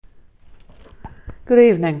Good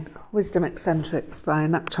evening. Wisdom Eccentrics by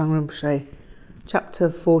Ngak'chang Rinpoche, Chapter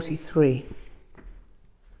 43.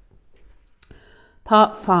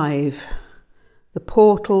 Part 5. The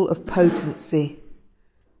Portal of Potency,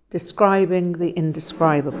 Describing the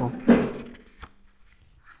Indescribable.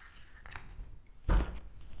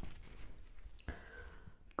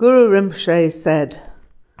 Guru Rinpoche said,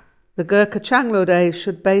 the Gurkha Changloday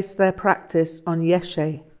should base their practice on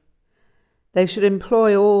Yeshe. They should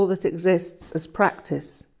employ all that exists as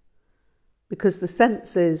practice, because the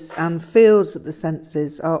senses and fields of the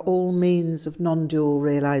senses are all means of non-dual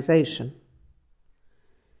realization.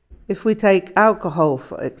 If we take alcohol,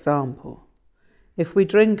 for example, if we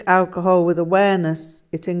drink alcohol with awareness,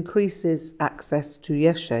 it increases access to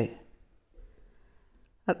Yeshe.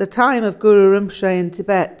 At the time of Guru Rinpoche in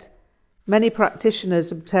Tibet, many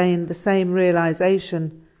practitioners obtained the same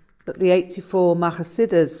realization that the 84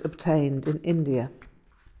 Mahasiddhas obtained in India.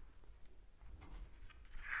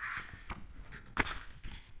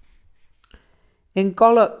 In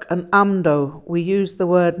Golok and Amdo, we use the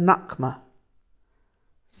word Nakma.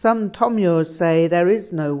 Some Tomyos say there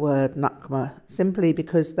is no word Nakma, simply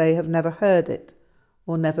because they have never heard it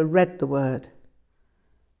or never read the word.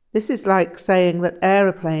 This is like saying that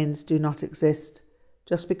aeroplanes do not exist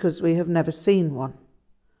just because we have never seen one,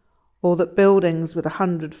 or that buildings with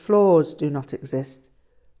 100 floors do not exist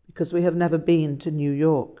because we have never been to New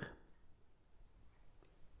York.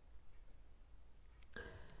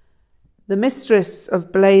 The mistress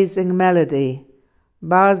of blazing melody,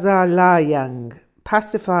 Baza Layang,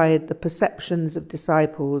 pacified the perceptions of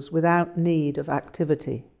disciples without need of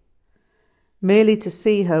activity. Merely to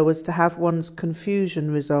see her was to have one's confusion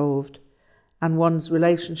resolved and one's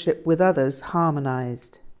relationship with others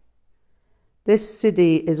harmonized. This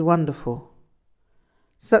siddhi is wonderful.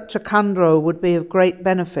 Such a khandro would be of great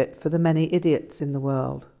benefit for the many idiots in the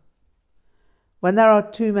world. When there are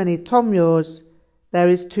too many Tomyos, there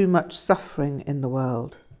is too much suffering in the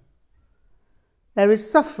world. There is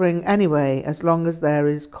suffering anyway as long as there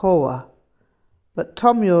is koa, but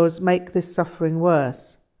Tomyos make this suffering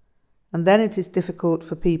worse, and then it is difficult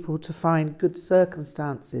for people to find good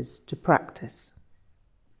circumstances to practice.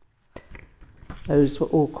 Those were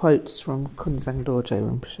all quotes from Kunzang Dorje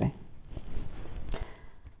Rinpoche.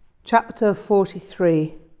 Chapter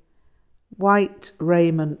 43. White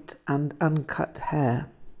Raiment and Uncut Hair.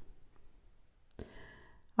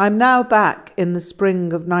 I'm now back in the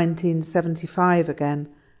spring of 1975 again,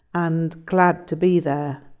 and glad to be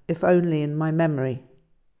there, if only in my memory.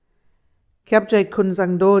 Kyabje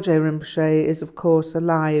Kunzang Dorje Rinpoche is of course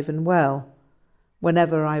alive and well,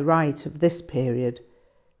 whenever I write of this period,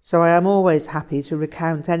 so I am always happy to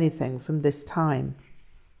recount anything from this time.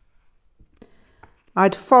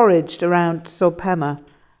 I'd foraged around Sopema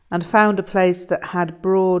and found a place that had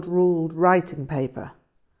broad-ruled writing paper.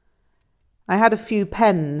 I had a few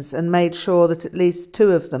pens and made sure that at least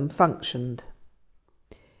 2 of them functioned.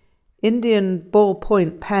 Indian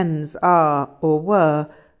ballpoint pens are, or were,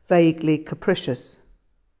 vaguely capricious.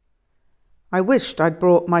 I wished I'd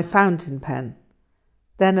brought my fountain pen.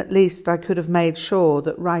 Then at least I could have made sure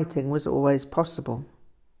that writing was always possible.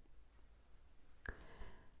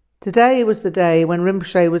 Today was the day when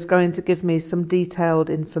Rinpoche was going to give me some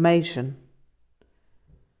detailed information.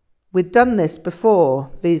 We'd done this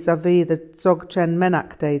before, vis-à-vis the Dzogchen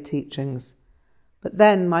Menak Day teachings, but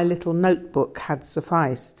then my little notebook had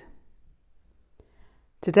sufficed.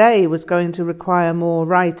 Today was going to require more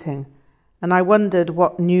writing, and I wondered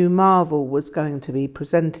what new marvel was going to be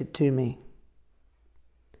presented to me.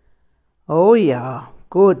 "Oh yeah,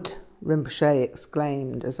 good," Rinpoche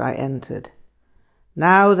exclaimed as I entered.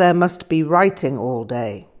 "Now there must be writing all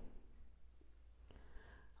day."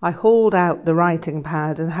 I hauled out the writing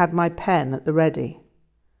pad and had my pen at the ready.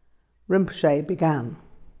 Rinpoche began.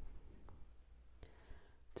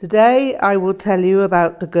 Today I will tell you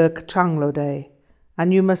about the Gurkha Changloday,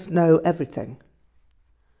 and you must know everything.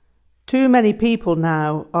 Too many people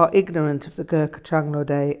now are ignorant of the Gurkha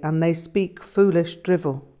Changloday, and they speak foolish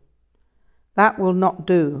drivel. That will not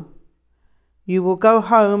do. You will go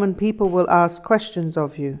home and people will ask questions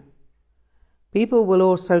of you. People will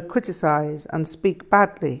also criticize and speak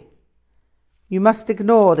badly. You must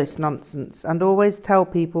ignore this nonsense and always tell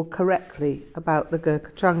people correctly about the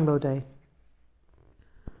Gurkha Changloday.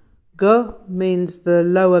 Gu means the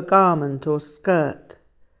lower garment or skirt.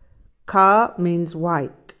 Ka means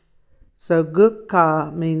white. So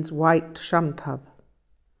Gurkha means white shamtab.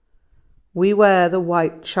 We wear the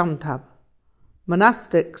white shamtab.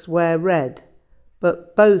 Monastics wear red,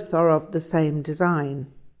 but both are of the same design.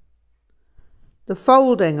 The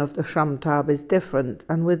folding of the shamtab is different,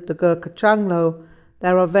 and with the Gurkha Changlo,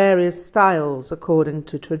 there are various styles according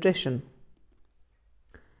to tradition,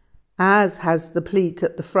 as has the pleat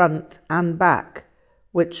at the front and back,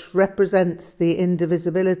 which represents the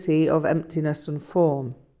indivisibility of emptiness and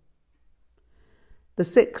form. The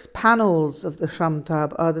 6 panels of the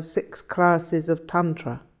Shambhav are the 6 classes of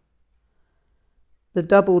Tantra. The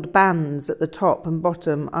doubled bands at the top and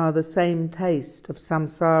bottom are the same taste of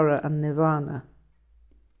samsara and nirvana.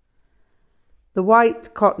 The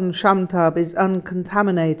white cotton Shambhav is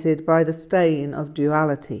uncontaminated by the stain of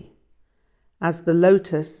duality, as the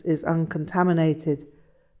lotus is uncontaminated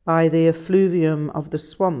by the effluvium of the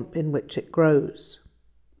swamp in which it grows.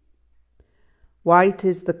 White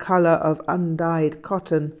is the colour of undyed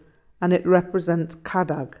cotton, and it represents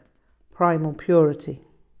Kadag, primal purity.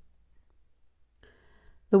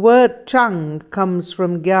 The word Chang comes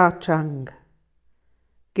from Gyachang.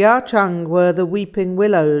 Gyachang were the weeping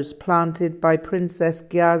willows planted by Princess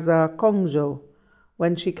Gyaltsar Kongjo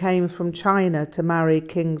when she came from China to marry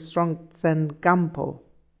King Songtsen Gampo.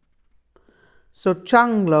 So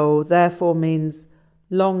Changlo therefore means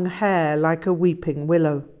long hair like a weeping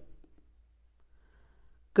willow.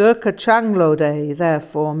 Gurkha Changlo Day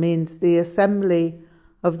therefore means the assembly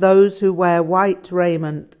of those who wear white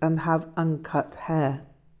raiment and have uncut hair.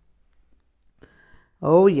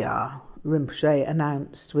 "Oh yeah," Rinpoche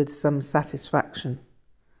announced with some satisfaction.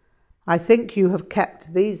 "I think you have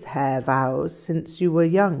kept these hair vows since you were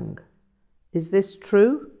young. Is this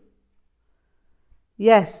true?"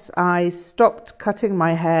 "Yes, I stopped cutting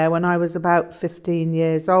my hair when I was about 15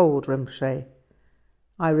 years old, Rinpoche,"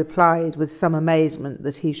 I replied with some amazement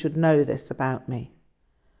that he should know this about me.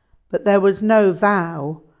 "But there was no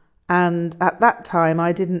vow, and at that time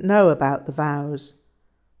I didn't know about the vows.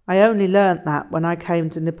 I only learnt that when I came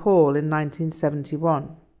to Nepal in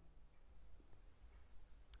 1971.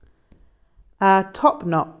 Our top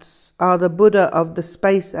knots are the Buddha of the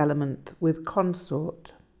space element with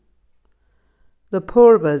consort. The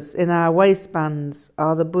purbas in our waistbands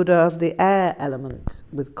are the Buddha of the air element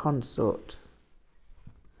with consort.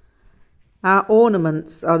 Our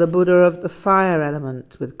ornaments are the Buddha of the fire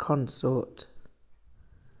element with consort.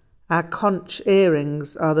 Our conch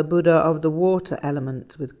earrings are the Buddha of the water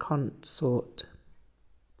element with consort.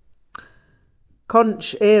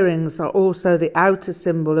 Conch earrings are also the outer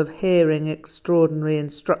symbol of hearing extraordinary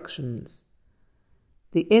instructions,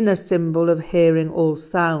 the inner symbol of hearing all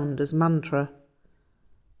sound as mantra,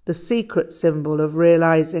 the secret symbol of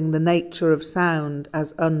realizing the nature of sound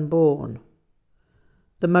as unborn.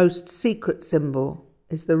 The most secret symbol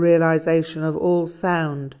is the realization of all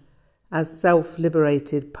sound as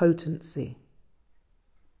self-liberated potency.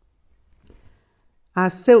 Our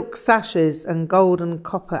silk sashes and golden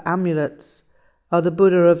copper amulets are the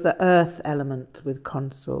Buddha of the earth element with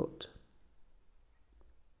consort.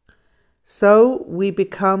 So we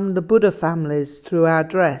become the Buddha families through our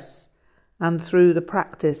dress and through the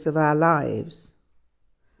practice of our lives.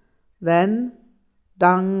 Then,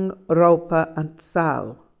 Dang, Ropa and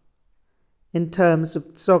Tsal, in terms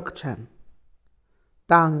of Dzogchen.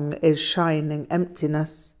 Dang is shining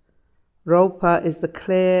emptiness, Ropa is the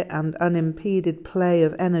clear and unimpeded play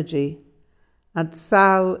of energy, and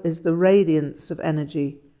Tsal is the radiance of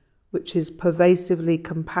energy, which is pervasively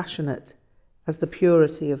compassionate as the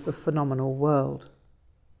purity of the phenomenal world.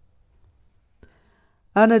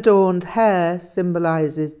 Unadorned hair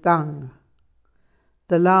symbolizes Dang,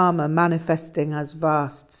 the Lama manifesting as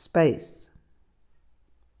vast space.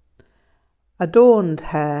 Adorned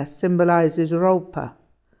hair symbolizes Ropa,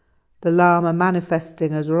 the Lama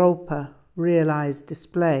manifesting as Ropa, realized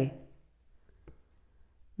display.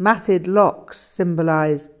 Matted locks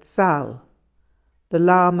symbolized Tsal, the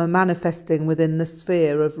Lama manifesting within the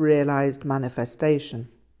sphere of realized manifestation.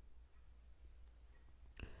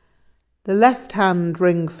 The left-hand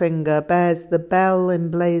ring finger bears the bell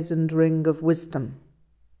emblazoned ring of wisdom.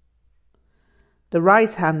 The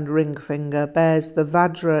right-hand ring finger bears the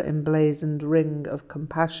Vajra emblazoned ring of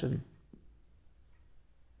compassion.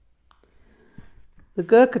 The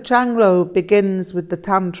Gurkha Changlo begins with the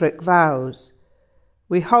tantric vows.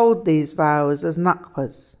 We hold these vows as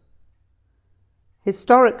nakpas.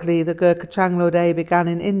 Historically, the Gurkha Changlo Day began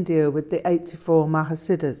in India with the 84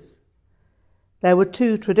 Mahasiddhas. There were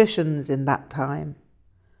 2 traditions in that time,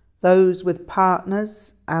 those with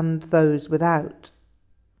partners and those without.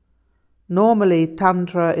 Normally,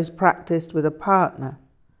 Tantra is practiced with a partner,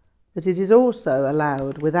 but it is also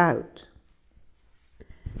allowed without.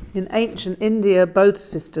 In ancient India, both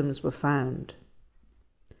systems were found.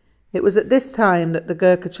 It was at this time that the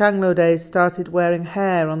Gurkha Changlo Days started wearing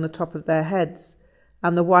hair on the top of their heads,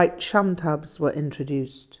 and the white Shambhavs were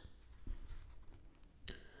introduced.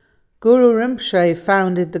 Guru Rinpoche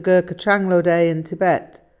founded the Gurkha Changlodaya in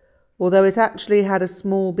Tibet, although it actually had a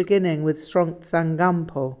small beginning with Srongtsang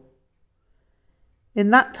Gampo. In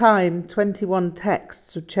that time, 21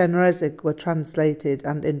 texts of Chenrezig were translated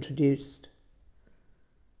and introduced.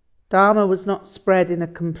 Dharma was not spread in a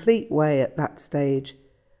complete way at that stage,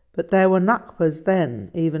 but there were Nakpas then,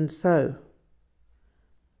 even so.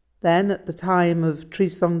 Then, at the time of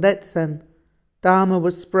Trisong Detsen, Dharma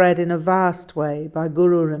was spread in a vast way by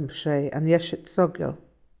Guru Rinpoche and Yeshe Tsogyal.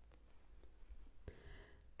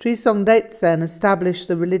 Trisong Detsen established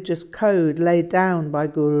the religious code laid down by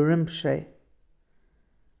Guru Rinpoche.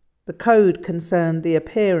 The code concerned the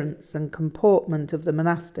appearance and comportment of the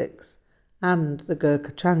monastics and the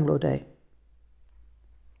Gurkha Changlodaya.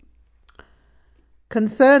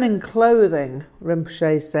 Concerning clothing,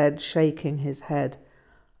 Rinpoche said, shaking his head,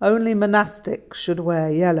 only monastics should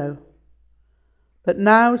wear yellow. But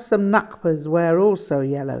now some Nakpas wear also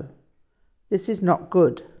yellow. This is not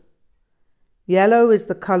good. Yellow is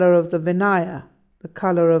the colour of the Vinaya, the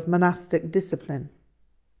colour of monastic discipline.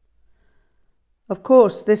 Of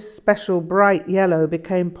course, this special bright yellow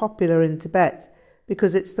became popular in Tibet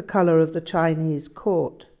because it's the colour of the Chinese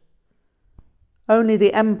court. Only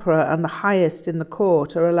the emperor and the highest in the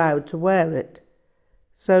court are allowed to wear it,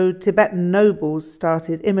 so Tibetan nobles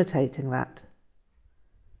started imitating that.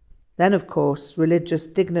 Then, of course, religious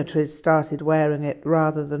dignitaries started wearing it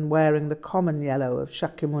rather than wearing the common yellow of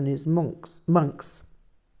Shakyamuni's monks.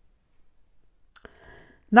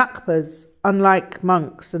 Nakpas, unlike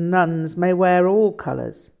monks and nuns, may wear all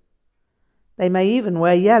colours. They may even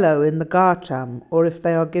wear yellow in the Garcham, or if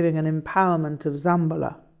they are giving an empowerment of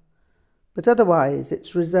Zambala, but otherwise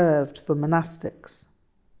it's reserved for monastics.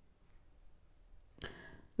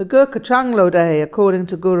 The Gurkha Changlodaya, according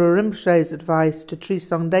to Guru Rinpoche's advice to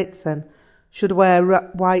Trisong Detsen, should wear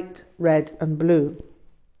white, red and blue.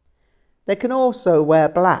 They can also wear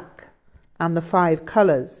black and the 5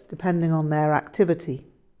 colours, depending on their activity.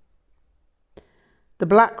 The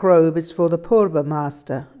black robe is for the Purba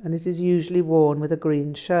master, and it is usually worn with a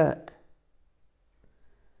green shirt.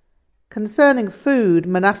 Concerning food,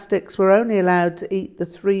 monastics were only allowed to eat the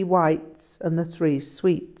 3 whites and the 3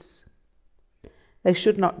 sweets. They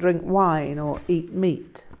should not drink wine or eat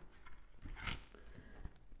meat.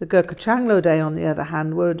 The Gurkha Changlodaya, on the other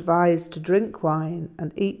hand, were advised to drink wine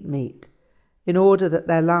and eat meat in order that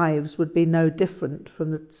their lives would be no different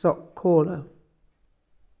from the Tsok Khorlo.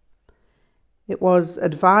 It was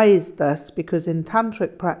advised thus because in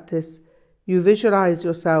tantric practice you visualize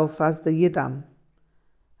yourself as the Yidam.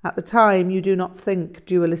 At the time you do not think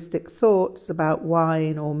dualistic thoughts about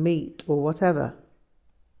wine or meat or whatever.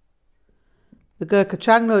 The Gurkha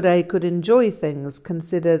Changlodaya could enjoy things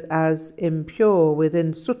considered as impure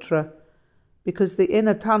within sutra because the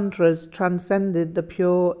inner tantras transcended the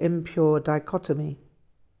pure-impure dichotomy.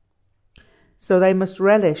 So they must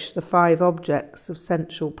relish the 5 objects of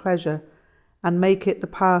sensual pleasure and make it the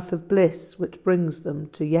path of bliss which brings them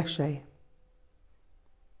to Yeshe.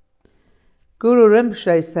 Guru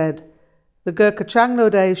Rinpoche said, the Gurkha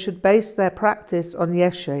Changlodaya should base their practice on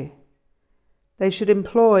Yeshe. They should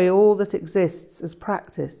employ all that exists as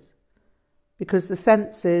practice, because the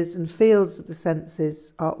senses and fields of the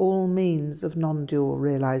senses are all means of non-dual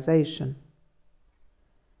realization.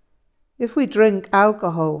 If we drink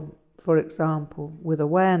alcohol, for example, with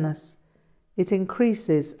awareness, it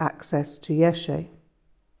increases access to Yeshe.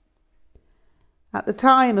 At the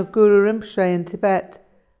time of Guru Rinpoche in Tibet,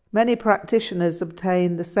 many practitioners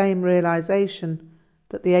obtained the same realization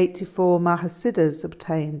that the 84 Mahasiddhas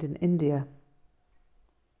obtained in India.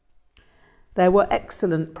 There were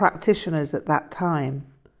excellent practitioners at that time.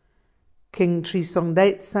 King Trisong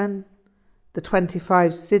Detsen, the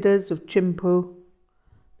 25 Siddhas of Chimpu,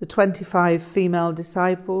 the 25 female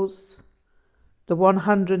disciples, the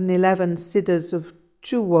 111 Siddhas of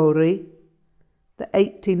Chuwori, the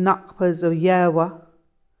 80 Nakpas of Yerwa,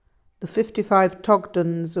 the 55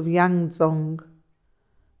 Togdans of Yangdzong,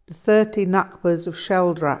 the 30 Nakpas of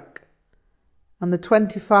Sheldrak, and the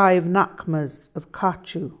 25 Nakmas of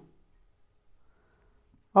Kachu.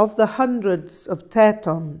 Of the hundreds of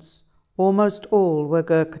Tertons, almost all were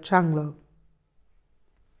Gurkha Changlo.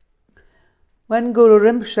 When Guru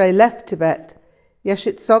Rinpoche left Tibet,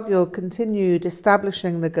 Yeshe Tsogyal continued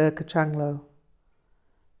establishing the Gurkha Changlo.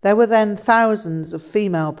 There were then thousands of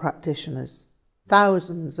female practitioners,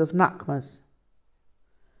 thousands of Nakmas.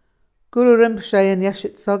 Guru Rinpoche and Yeshe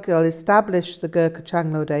Tsogyal established the Gurkha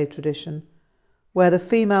Changlodaya tradition, where the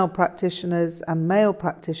female practitioners and male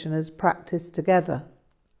practitioners practice together.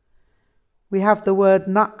 We have the word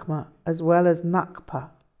Nakma as well as Nakpa.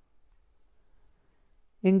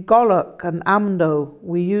 In Golok and Amdo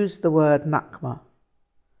we use the word Nakma.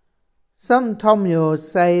 Some Tomyors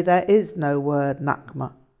say there is no word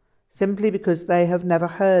Nakma, simply because they have never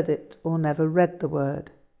heard it or never read the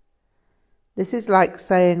word. This is like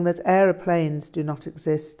saying that aeroplanes do not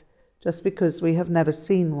exist just because we have never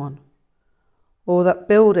seen one, or that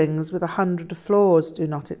buildings with 100 floors do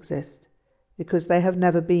not exist because they have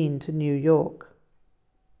never been to New York.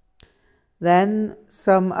 Then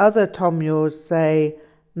some other Tomyors say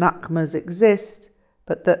Nakmas exist,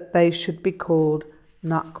 but that they should be called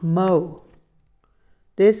Nakmo.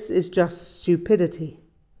 This is just stupidity,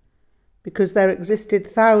 because there existed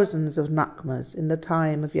thousands of Nakmas in the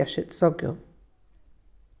time of Yeshit Sogyal.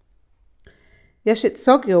 Yeshit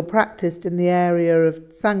Sogyal practiced in the area of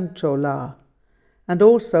Tsangchola and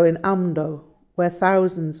also in Amdo, where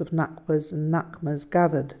thousands of Nakpas and Nakmas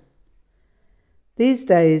gathered. These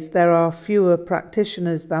days there are fewer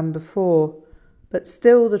practitioners than before, but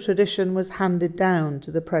still the tradition was handed down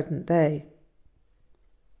to the present day.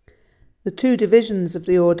 The two divisions of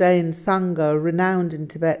the ordained Sangha renowned in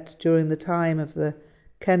Tibet during the time of the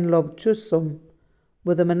Khenlob Chusum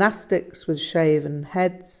were the monastics with shaven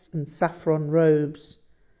heads and saffron robes,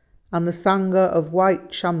 and the Sangha of white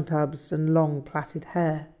shamtabs and long plaited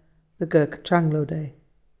hair, the Gurkha Changlode.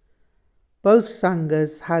 Both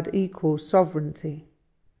Sanghas had equal sovereignty.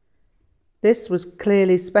 This was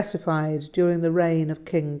clearly specified during the reign of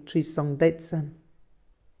King Trisong Detsen.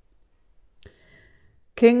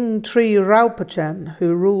 King Tri Raupachen,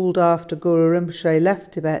 who ruled after Guru Rinpoche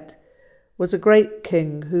left Tibet, was a great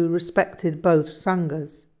king who respected both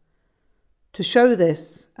Sanghas. To show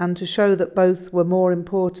this, and to show that both were more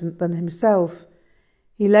important than himself,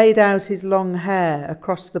 he laid out his long hair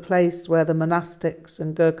across the place where the monastics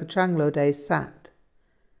and Gurkha Changlode sat.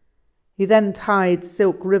 He then tied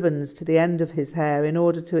silk ribbons to the end of his hair in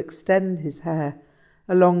order to extend his hair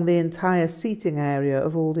along the entire seating area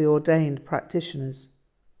of all the ordained practitioners.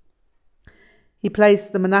 He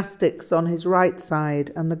placed the monastics on his right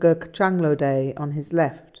side and the Gurkha Changlode on his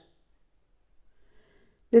left.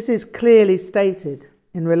 This is clearly stated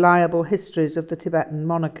in reliable histories of the Tibetan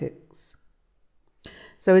monarchies,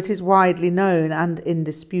 so it is widely known and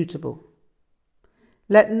indisputable.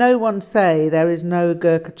 Let no one say there is no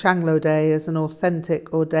Gurkha Changlode as an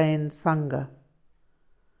authentic ordained Sangha.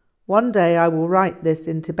 One day I will write this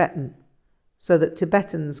in Tibetan, so that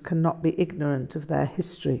Tibetans cannot be ignorant of their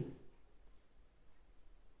history.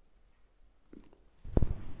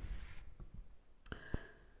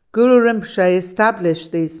 Guru Rinpoche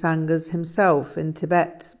established these Sanghas himself in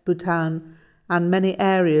Tibet, Bhutan, and many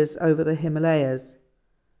areas over the Himalayas,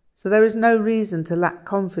 so there is no reason to lack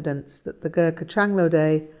confidence that the Gurkha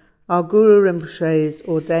Changlode are Guru Rinpoche's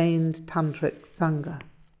ordained Tantric Sangha.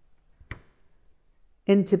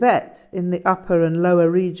 In Tibet, in the upper and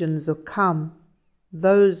lower regions of Kham,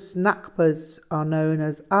 those Nakpas are known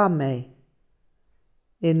as Ame.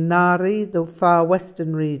 In Nari, the far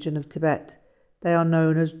western region of Tibet, they are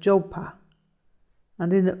known as Jolpa,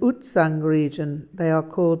 and in the Utsang region they are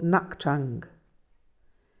called Nakchang.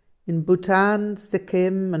 In Bhutan,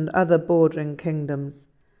 Sikkim and other bordering kingdoms,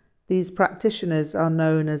 these practitioners are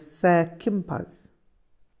known as Ser Kimpas.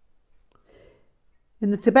 In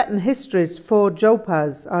the Tibetan histories, 4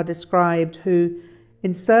 Jolpas are described who,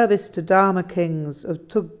 in service to Dharma kings of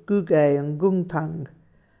Tugguge and Gungtang,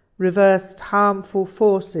 reversed harmful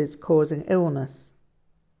forces causing illness.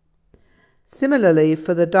 Similarly,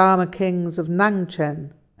 for the Dharma kings of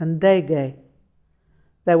Nangchen and Dege,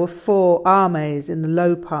 there were 4 Ames in the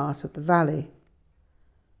low part of the valley.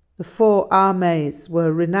 The 4 Ames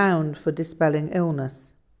were renowned for dispelling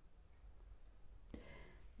illness.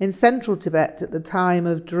 In central Tibet at the time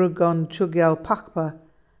of Drukgyal Chogyal Pakpa,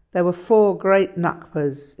 there were 4 great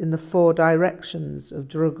Nakpas in the 4 directions of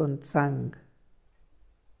Drukgyal Dzong.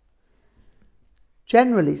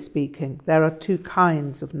 Generally speaking, there are 2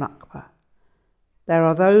 kinds of Nakpa. There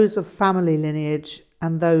are those of family lineage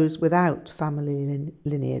and those without family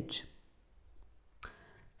lineage.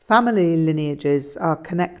 Family lineages are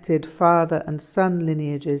connected father and son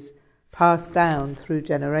lineages passed down through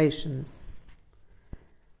generations.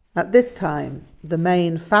 At this time, the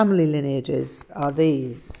main family lineages are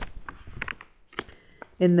these.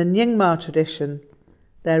 In the Nyingma tradition,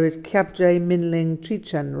 there is Kyabje Minling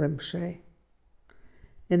Trichen Rinpoche.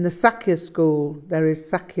 In the Sakya school, there is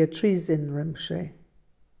Sakya Trizin Rinpoche.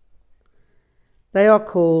 They are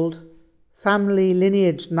called family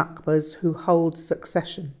lineage Nakpas who hold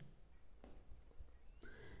succession.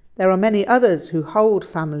 There are many others who hold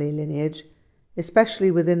family lineage,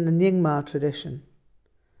 especially within the Nyingma tradition.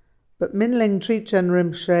 But Minling Trichen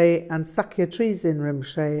Rinpoche and Sakya Trizin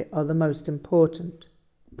Rinpoche are the most important.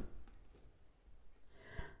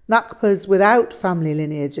 Nakpas without family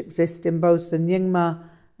lineage exist in both the Nyingma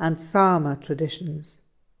and Sama traditions.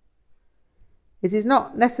 It is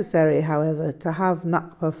not necessary, however, to have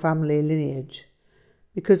Nakpa family lineage,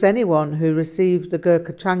 because anyone who received the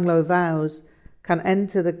Gurkha Changlo vows can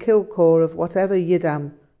enter the Kilkor of whatever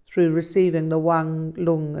Yidam through receiving the Wang,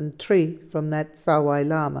 Lung and Tri from their Tsawai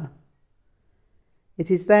Lama. It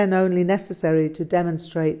is then only necessary to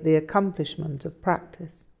demonstrate the accomplishment of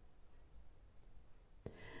practice.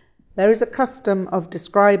 There is a custom of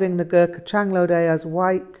describing the Gurkha Changlode as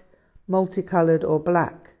white, multicoloured or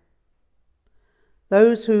black.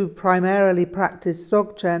 Those who primarily practice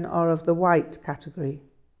Dzogchen are of the white category.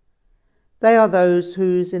 They are those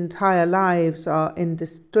whose entire lives are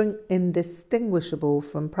indistinguishable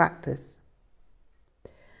from practice.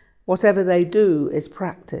 Whatever they do is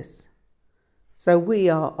practice. So we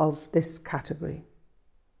are of this category.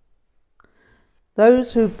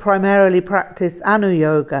 Those who primarily practice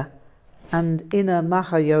Anu-yoga and inner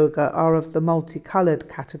Maha-yoga are of the multicoloured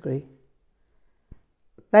category.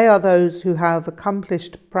 They are those who have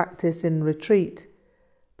accomplished practice in retreat,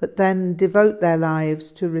 but then devote their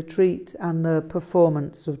lives to retreat and the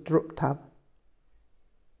performance of Druptab.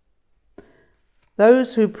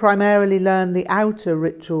 Those who primarily learn the outer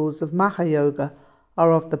rituals of Maha-yoga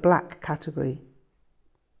are of the black category.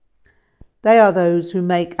 They are those who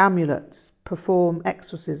make amulets, perform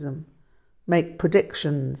exorcism, make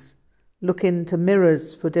predictions, look into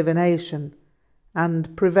mirrors for divination,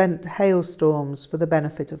 and prevent hailstorms for the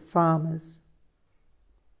benefit of farmers.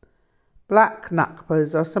 Black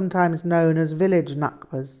Nakpas are sometimes known as village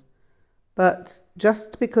Nakpas, but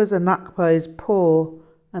just because a Nakpa is poor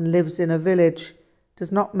and lives in a village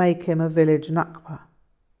does not make him a village Nakpa.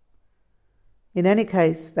 In any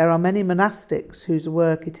case, there are many monastics whose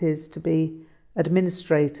work it is to be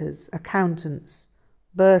administrators, accountants,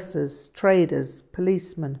 bursars, traders,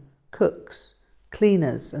 policemen, cooks,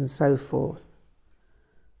 cleaners, and so forth.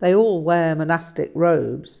 They all wear monastic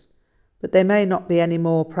robes, but they may not be any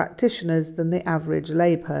more practitioners than the average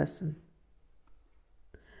layperson.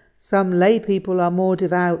 Some lay people are more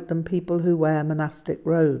devout than people who wear monastic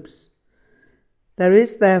robes. There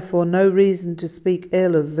is therefore no reason to speak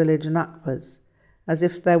ill of village Nakpas, as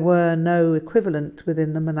if there were no equivalent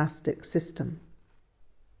within the monastic system.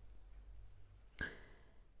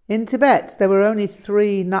 In Tibet there were only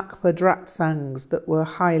 3 Nakpa Dratsangs that were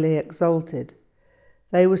highly exalted.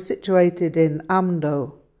 They were situated in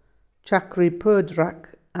Amdo, Chakripurdrak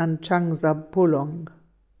and Changzab Pulong.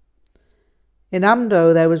 In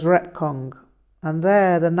Amdo there was Repkong, and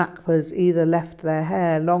there the Nakpas either left their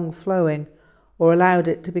hair long flowing or allowed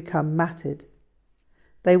it to become matted.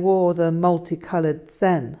 They wore the multicoloured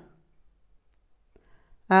Zen.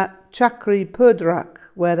 At Chakripurdrak,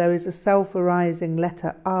 where there is a self-arising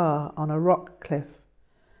letter R on a rock cliff,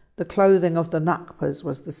 the clothing of the Nakpas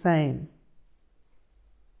was the same.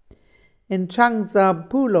 In Changzab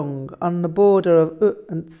Pulong, on the border of Ut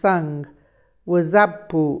and Tsang, were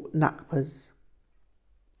Zabpu Nakpas.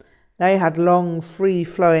 They had long,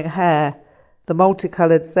 free-flowing hair, the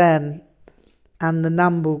multicoloured Zen, and the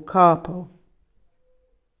Nambu Karpo.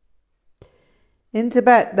 In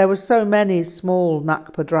Tibet there were so many small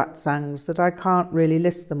Nakpa Dratsangs that I can't really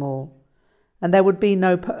list them all, and there would be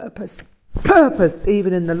no purpose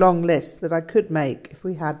even in the long list that I could make if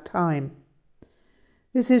we had time.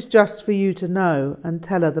 This is just for you to know and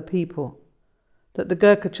tell other people, that the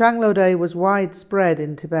Gurkha Changlode was widespread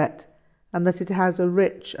in Tibet and that it has a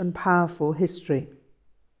rich and powerful history.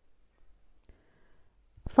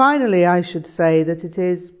 Finally, I should say that it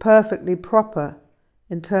is perfectly proper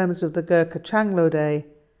in terms of the Gurkha Changlode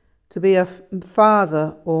to be a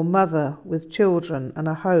father or mother with children and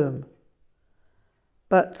a home.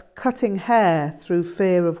 But cutting hair through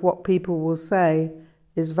fear of what people will say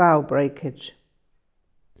is vow breakage.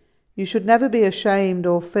 You should never be ashamed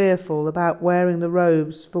or fearful about wearing the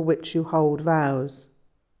robes for which you hold vows.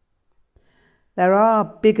 There are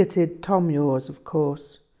bigoted tomyors, of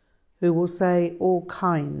course, who will say all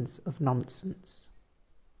kinds of nonsense.